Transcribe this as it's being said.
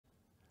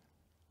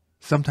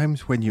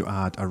Sometimes when you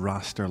add a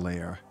raster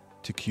layer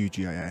to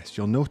QGIS,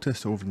 you'll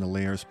notice over in the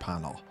layers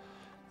panel,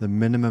 the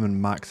minimum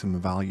and maximum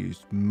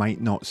values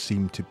might not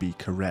seem to be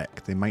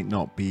correct. They might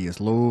not be as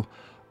low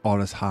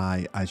or as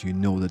high as you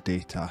know the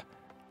data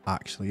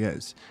actually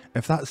is.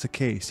 If that's the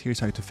case, here's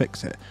how to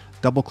fix it.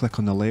 Double click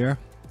on the layer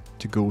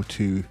to go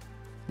to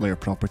layer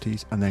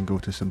properties and then go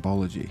to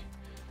symbology.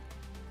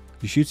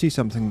 You should see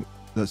something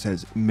that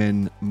says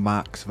min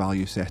max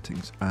value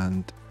settings,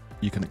 and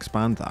you can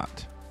expand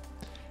that.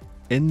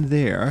 In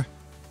there,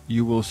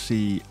 you will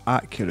see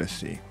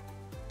accuracy.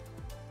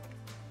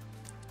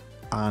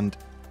 And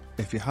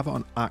if you have it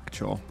on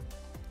actual,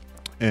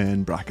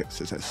 in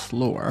brackets it says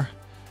slower,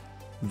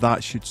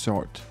 that should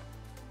sort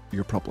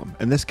your problem.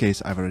 In this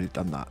case, I've already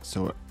done that,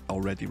 so it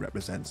already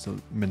represents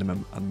the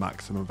minimum and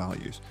maximum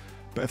values.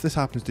 But if this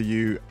happens to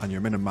you and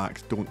your min and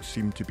max don't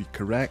seem to be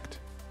correct,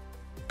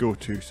 go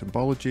to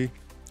symbology,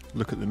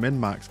 look at the min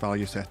max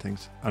value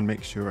settings and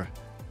make sure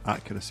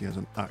accuracy is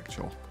an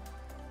actual.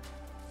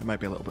 It might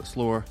be a little bit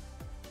slower,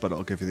 but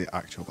it'll give you the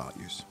actual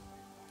values.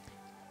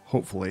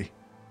 Hopefully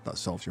that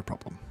solves your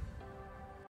problem.